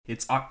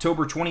It's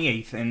October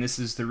 28th, and this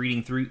is the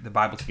Reading Through the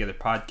Bible Together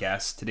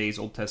podcast. Today's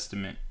Old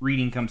Testament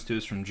reading comes to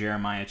us from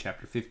Jeremiah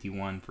chapter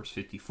 51, verse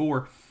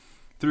 54,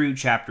 through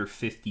chapter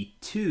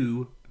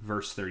 52,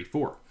 verse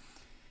 34.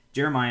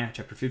 Jeremiah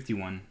chapter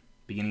 51,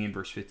 beginning in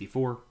verse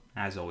 54,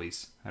 as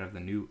always, out of the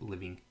New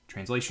Living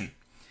Translation.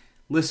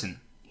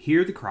 Listen,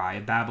 hear the cry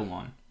of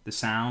Babylon, the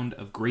sound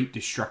of great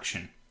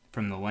destruction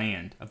from the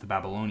land of the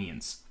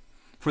Babylonians.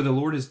 For the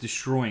Lord is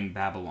destroying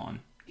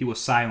Babylon. He will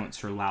silence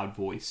her loud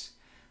voice.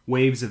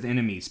 Waves of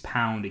enemies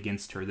pound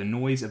against her. The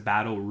noise of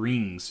battle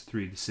rings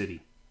through the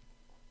city.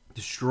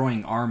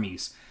 Destroying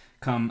armies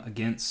come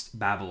against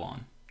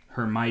Babylon.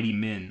 Her mighty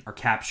men are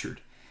captured,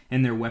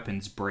 and their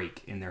weapons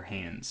break in their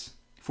hands.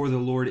 For the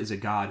Lord is a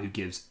God who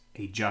gives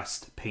a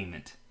just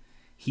payment.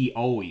 He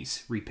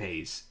always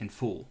repays in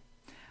full.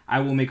 I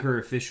will make her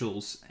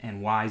officials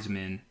and wise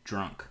men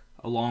drunk,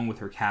 along with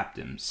her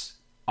captains,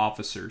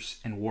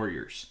 officers, and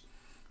warriors.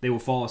 They will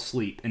fall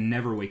asleep and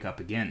never wake up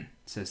again,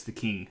 says the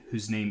King,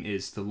 whose name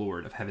is the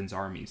Lord of Heaven's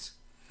armies.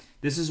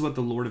 This is what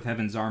the Lord of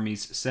Heaven's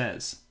armies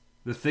says.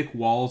 The thick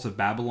walls of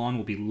Babylon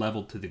will be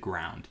leveled to the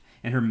ground,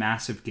 and her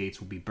massive gates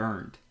will be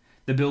burned.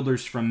 The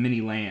builders from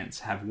many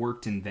lands have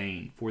worked in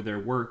vain, for their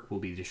work will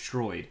be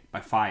destroyed by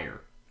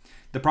fire.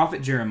 The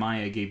prophet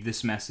Jeremiah gave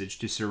this message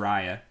to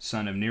Seraiah,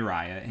 son of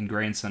Neriah and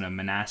grandson of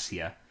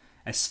Manasseh,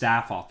 a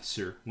staff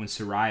officer, when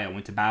Seraiah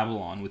went to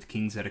Babylon with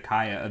King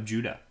Zedekiah of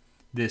Judah.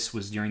 This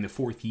was during the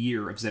 4th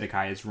year of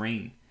Zedekiah's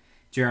reign.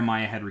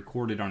 Jeremiah had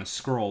recorded on a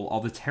scroll all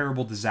the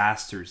terrible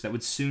disasters that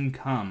would soon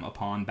come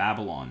upon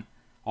Babylon,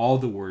 all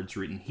the words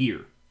written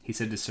here. He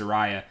said to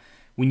Seraiah,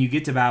 "When you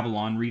get to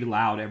Babylon, read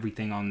aloud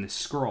everything on this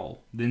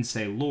scroll. Then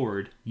say,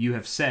 'Lord, you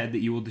have said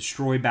that you will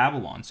destroy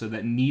Babylon, so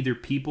that neither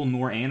people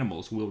nor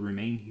animals will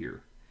remain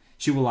here.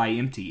 She will lie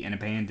empty and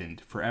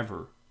abandoned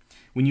forever.'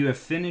 When you have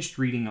finished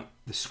reading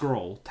the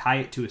scroll, tie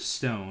it to a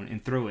stone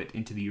and throw it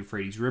into the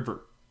Euphrates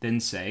River. Then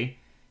say,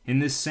 'In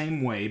this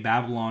same way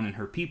Babylon and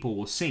her people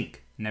will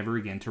sink, never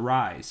again to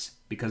rise,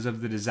 because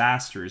of the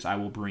disasters I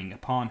will bring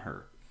upon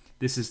her.'"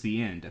 This is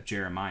the end of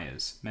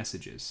Jeremiah's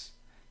messages.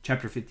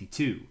 Chapter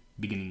 52,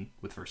 beginning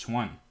with verse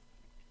 1.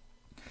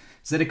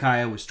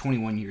 Zedekiah was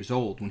 21 years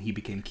old when he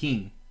became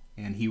king,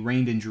 and he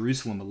reigned in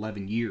Jerusalem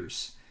 11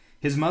 years.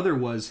 His mother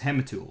was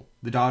Hamutal,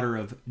 the daughter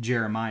of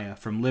Jeremiah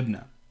from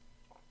Libnah.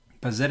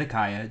 But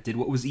Zedekiah did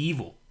what was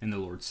evil in the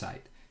Lord's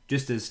sight,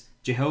 just as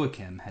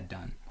Jehoiakim had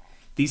done.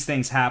 These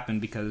things happened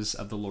because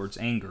of the Lord's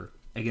anger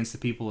against the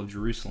people of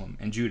Jerusalem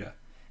and Judah,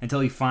 until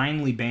he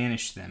finally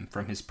banished them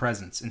from his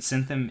presence and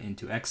sent them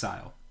into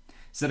exile.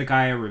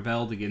 Zedekiah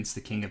rebelled against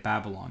the king of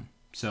Babylon.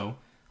 So,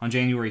 on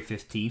January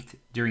 15th,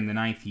 during the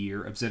 9th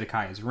year of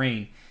Zedekiah's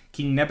reign,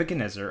 King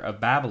Nebuchadnezzar of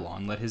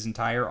Babylon led his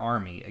entire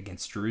army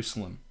against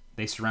Jerusalem.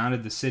 They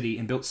surrounded the city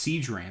and built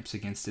siege ramps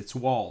against its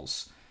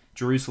walls.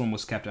 Jerusalem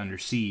was kept under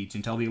siege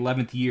until the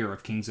 11th year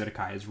of King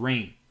Zedekiah's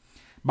reign.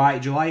 By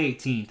July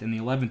 18th, in the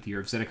 11th year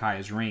of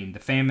Zedekiah's reign, the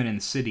famine in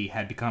the city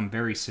had become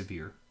very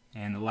severe,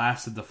 and the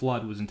last of the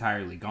flood was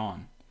entirely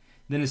gone.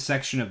 Then a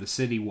section of the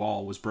city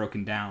wall was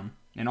broken down,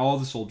 and all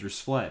the soldiers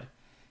fled.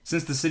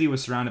 Since the city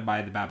was surrounded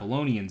by the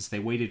Babylonians, they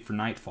waited for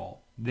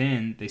nightfall.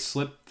 Then they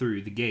slipped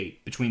through the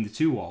gate between the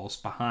two walls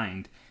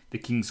behind the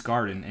king's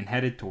garden and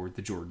headed toward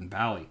the Jordan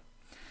Valley.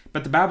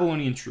 But the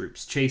Babylonian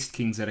troops chased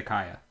King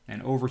Zedekiah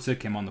and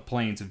overtook him on the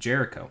plains of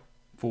Jericho,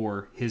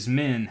 for his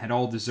men had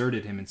all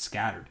deserted him and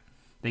scattered.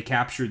 They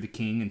captured the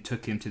king and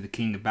took him to the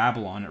king of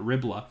Babylon at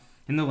Riblah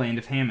in the land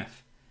of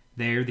Hamath.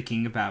 There the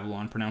king of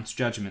Babylon pronounced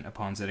judgment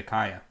upon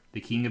Zedekiah.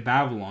 The king of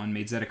Babylon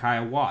made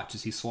Zedekiah watch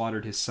as he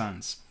slaughtered his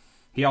sons.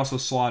 He also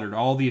slaughtered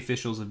all the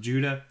officials of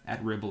Judah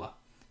at Riblah.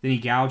 Then he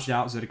gouged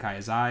out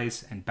Zedekiah's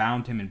eyes and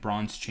bound him in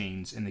bronze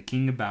chains, and the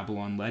king of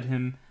Babylon led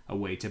him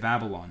away to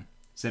Babylon.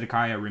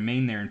 Zedekiah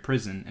remained there in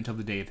prison until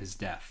the day of his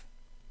death.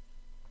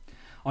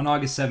 On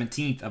August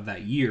 17th of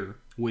that year,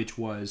 which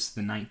was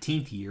the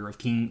 19th year of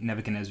King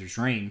Nebuchadnezzar's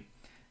reign,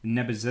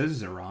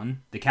 Nebuzaradan,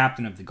 the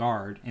captain of the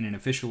guard and an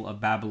official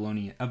of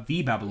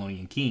the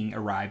Babylonian king,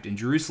 arrived in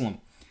Jerusalem.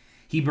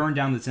 He burned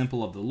down the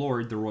temple of the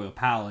Lord, the royal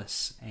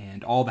palace,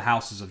 and all the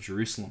houses of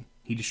Jerusalem.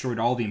 He destroyed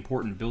all the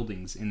important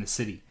buildings in the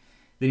city.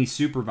 Then he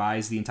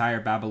supervised the entire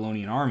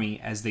Babylonian army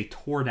as they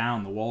tore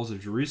down the walls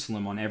of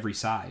Jerusalem on every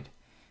side.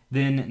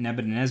 Then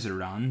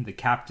Nebuzaradan, the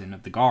captain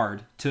of the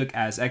guard, took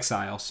as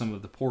exile some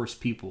of the poorest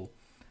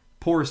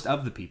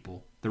of the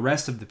people, the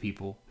rest of the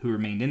people who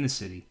remained in the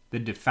city, the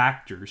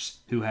defectors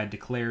who had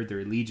declared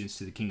their allegiance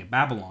to the king of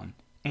Babylon,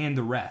 and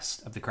the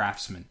rest of the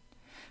craftsmen.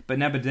 But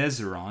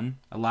Nebuzaradan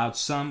allowed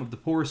some of the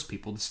poorest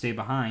people to stay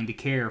behind to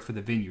care for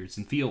the vineyards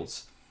and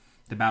fields.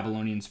 The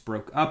Babylonians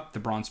broke up the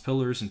bronze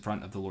pillars in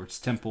front of the Lord's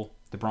temple,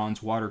 the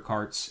bronze water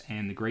carts,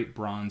 and the great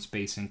bronze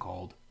basin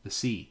called the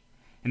sea.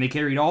 And they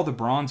carried all the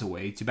bronze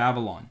away to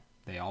Babylon.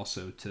 They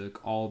also took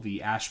all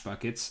the ash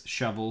buckets,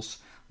 shovels,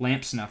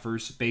 lamp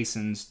snuffers,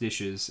 basins,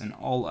 dishes, and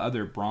all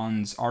other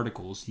bronze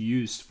articles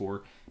used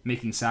for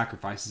making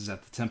sacrifices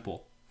at the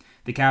temple.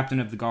 The captain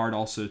of the guard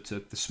also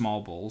took the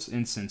small bowls,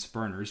 incense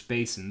burners,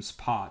 basins,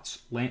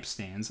 pots,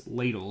 lampstands,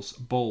 ladles,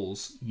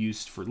 bowls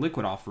used for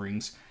liquid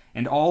offerings,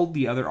 and all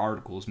the other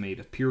articles made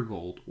of pure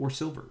gold or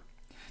silver.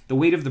 The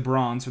weight of the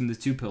bronze from the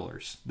 2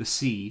 pillars, the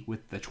sea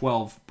with the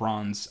 12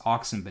 bronze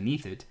oxen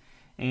beneath it,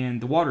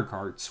 and the water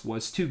carts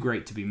was too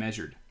great to be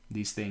measured.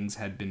 These things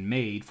had been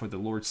made for the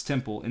Lord's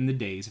temple in the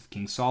days of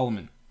King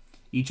Solomon.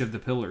 Each of the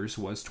pillars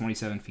was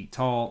 27 feet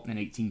tall and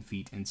 18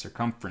 feet in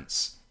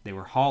circumference. They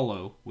were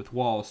hollow, with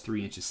walls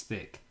 3 inches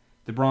thick.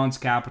 The bronze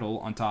capital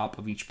on top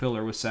of each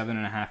pillar was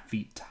 7.5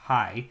 feet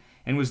high,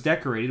 and was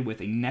decorated with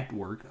a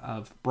network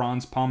of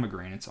bronze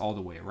pomegranates all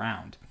the way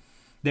around.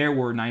 There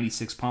were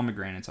 96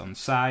 pomegranates on the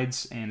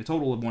sides, and a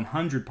total of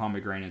 100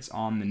 pomegranates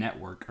on the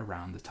network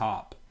around the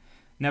top.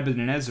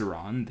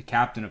 Nebuchadnezzar, the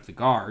captain of the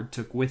guard,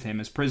 took with him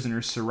as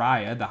prisoners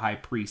Sariah the high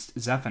priest,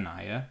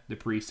 Zephaniah, the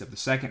priest of the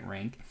 2nd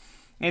rank,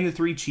 and the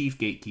 3 chief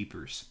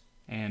gatekeepers.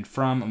 And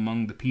from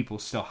among the people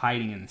still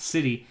hiding in the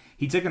city,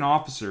 he took an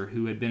officer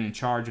who had been in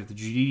charge of the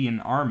Judean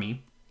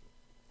army,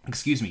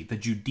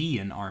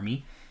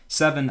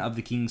 7 of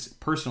the king's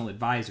personal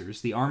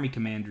advisors, the army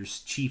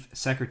commander's chief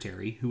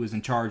secretary, who was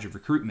in charge of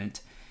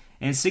recruitment,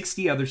 and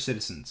 60 other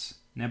citizens.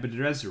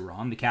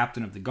 Nebuchadnezzar, the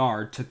captain of the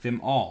guard, took them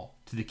all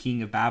to the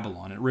king of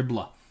Babylon at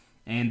Riblah.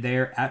 And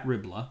there at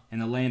Riblah, in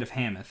the land of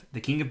Hamath,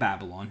 the king of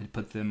Babylon had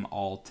them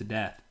all put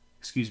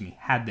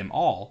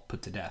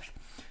to death.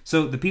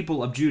 So the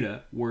people of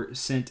Judah were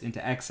sent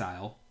into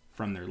exile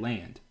from their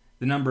land.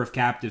 The number of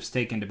captives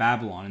taken to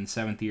Babylon in the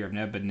 7th year of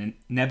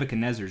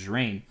Nebuchadnezzar's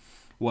reign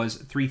was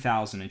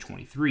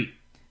 3,023.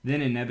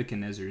 Then in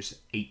Nebuchadnezzar's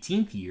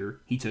 18th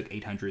year, he took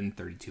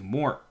 832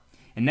 more.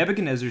 In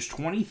Nebuchadnezzar's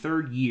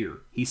 23rd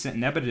year, he sent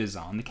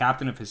Nebuchadnezzar, the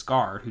captain of his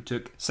guard, who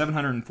took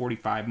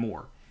 745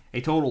 more,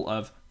 a total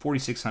of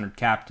 4,600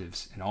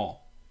 captives in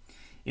all.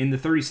 In the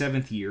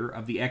 37th year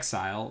of the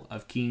exile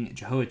of King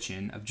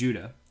Jehoiachin of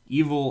Judah,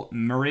 evil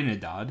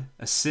Merodach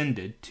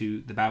ascended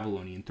to the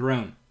Babylonian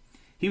throne.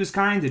 He was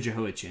kind to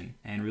Jehoiachin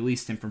and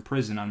released him from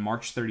prison on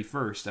March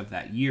 31st of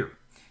that year.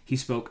 He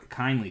spoke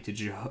kindly to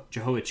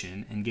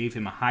Jehoiachin and gave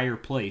him a higher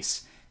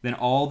place than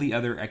all the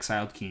other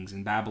exiled kings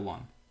in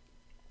Babylon.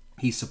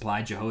 He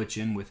supplied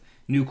Jehoiachin with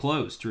new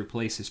clothes to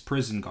replace his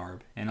prison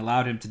garb and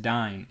allowed him to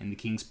dine in the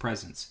king's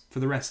presence for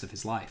the rest of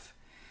his life.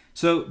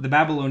 So the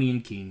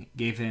Babylonian king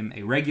gave him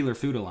a regular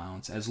food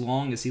allowance as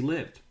long as he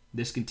lived.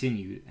 This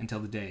continued until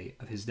the day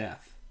of his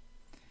death.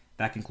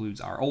 That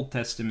concludes our Old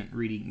Testament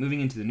reading. Moving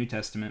into the New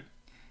Testament,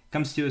 it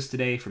comes to us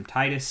today from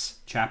Titus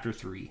chapter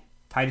 3.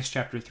 Titus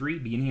chapter 3,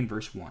 beginning in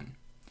verse 1.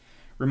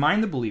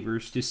 Remind the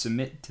believers to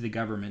submit to the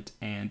government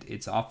and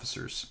its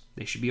officers.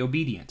 They should be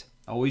obedient,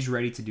 always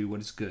ready to do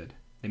what is good.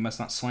 They must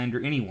not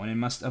slander anyone and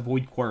must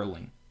avoid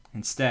quarreling.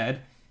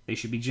 Instead, they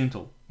should be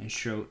gentle and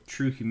show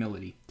true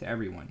humility to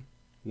everyone.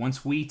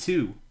 Once we,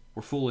 too,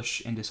 were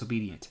foolish and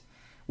disobedient.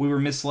 We were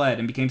misled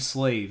and became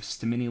slaves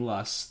to many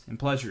lusts and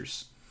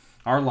pleasures.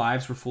 Our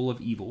lives were full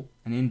of evil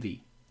and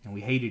envy, and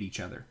we hated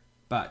each other.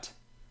 But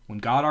when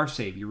God our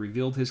Savior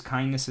revealed his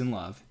kindness and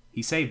love,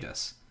 he saved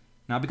us,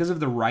 not because of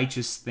the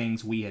righteous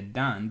things we had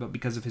done, but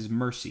because of his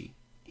mercy.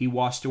 He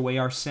washed away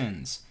our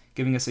sins,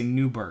 giving us a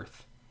new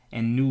birth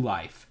and new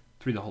life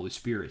through the Holy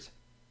Spirit.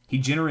 He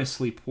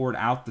generously poured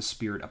out the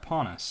Spirit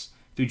upon us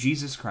through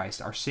Jesus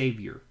Christ our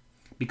Savior.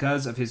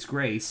 Because of his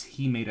grace,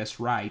 he made us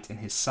right in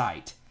his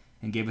sight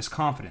and gave us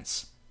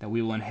confidence that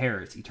we will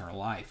inherit eternal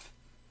life.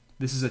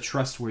 This is a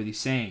trustworthy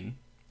saying,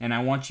 and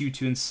I want you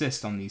to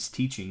insist on these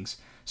teachings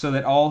so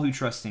that all who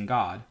trust in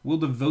God will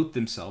devote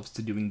themselves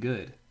to doing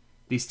good.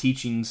 These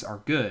teachings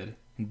are good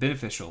and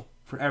beneficial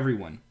for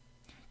everyone.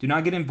 Do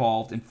not get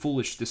involved in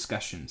foolish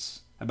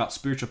discussions about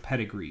spiritual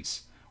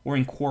pedigrees or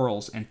in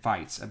quarrels and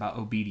fights about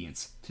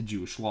obedience to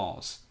Jewish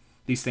laws.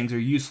 These things are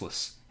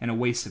useless and a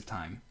waste of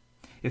time.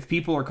 If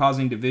people are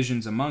causing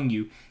divisions among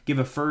you, give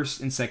a first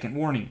and second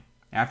warning.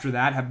 After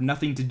that, have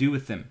nothing to do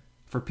with them,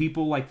 for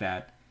people like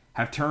that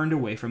have turned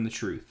away from the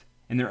truth,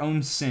 and their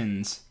own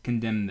sins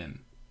condemn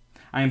them.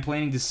 I am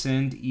planning to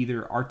send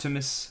either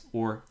Artemas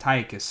or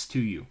Titus to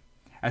you.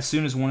 As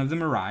soon as one of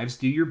them arrives,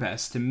 do your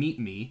best to meet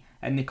me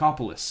at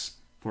Nicopolis,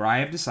 for I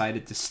have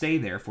decided to stay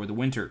there for the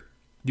winter.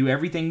 Do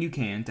everything you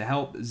can to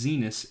help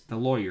Zenas the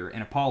lawyer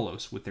and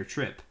Apollos with their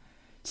trip.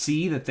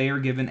 See that they are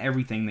given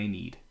everything they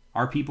need.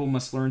 Our people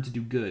must learn to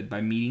do good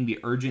by meeting the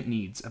urgent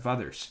needs of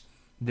others.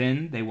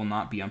 Then they will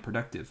not be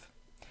unproductive.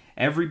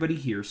 Everybody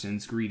here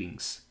sends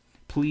greetings.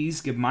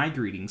 Please give my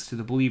greetings to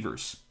the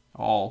believers,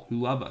 all who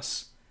love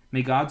us.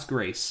 May God's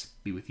grace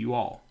be with you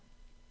all.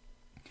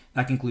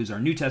 That concludes our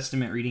New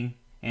Testament reading,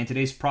 and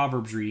today's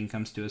Proverbs reading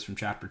comes to us from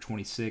chapter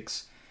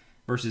 26,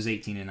 verses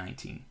 18 and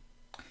 19.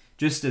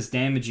 Just as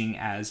damaging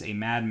as a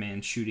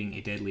madman shooting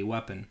a deadly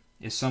weapon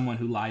is someone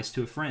who lies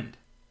to a friend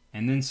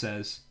and then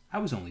says, "I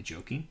was only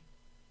joking."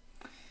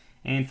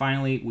 And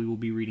finally, we will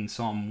be reading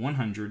Psalm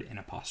 100 in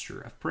a posture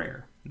of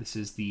prayer. This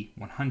is the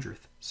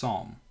 100th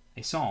Psalm,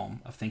 a psalm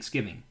of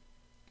thanksgiving.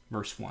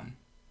 Verse 1.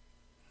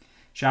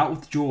 Shout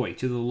with joy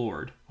to the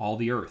Lord, all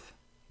the earth.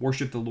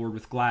 Worship the Lord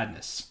with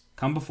gladness.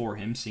 Come before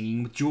him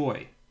singing with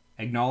joy.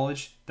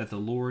 Acknowledge that the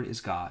Lord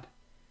is God.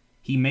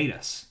 He made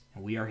us,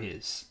 and we are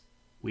his.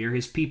 We are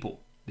his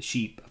people, the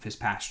sheep of his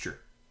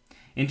pasture.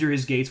 Enter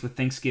his gates with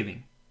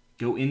thanksgiving.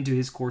 Go into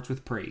his courts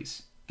with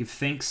praise. Give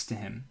thanks to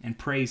him and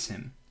praise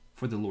him,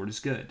 for the Lord is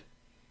good.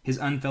 His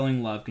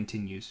unfailing love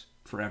continues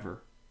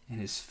forever, and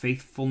his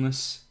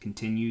faithfulness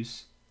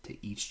continues to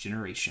each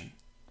generation.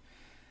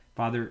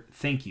 Father,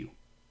 thank you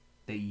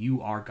that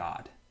you are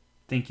God.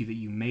 Thank you that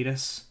you made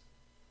us,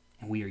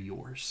 and we are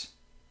yours.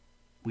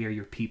 We are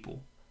your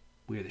people.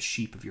 We are the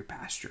sheep of your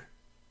pasture.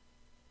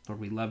 Lord,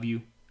 we love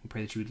you. We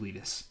pray that you would lead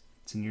us.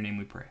 It's in your name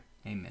we pray.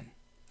 Amen.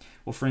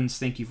 Well, friends,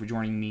 thank you for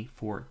joining me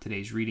for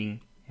today's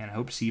reading, and I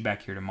hope to see you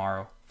back here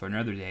tomorrow for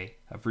another day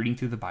of reading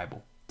through the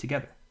Bible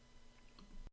together.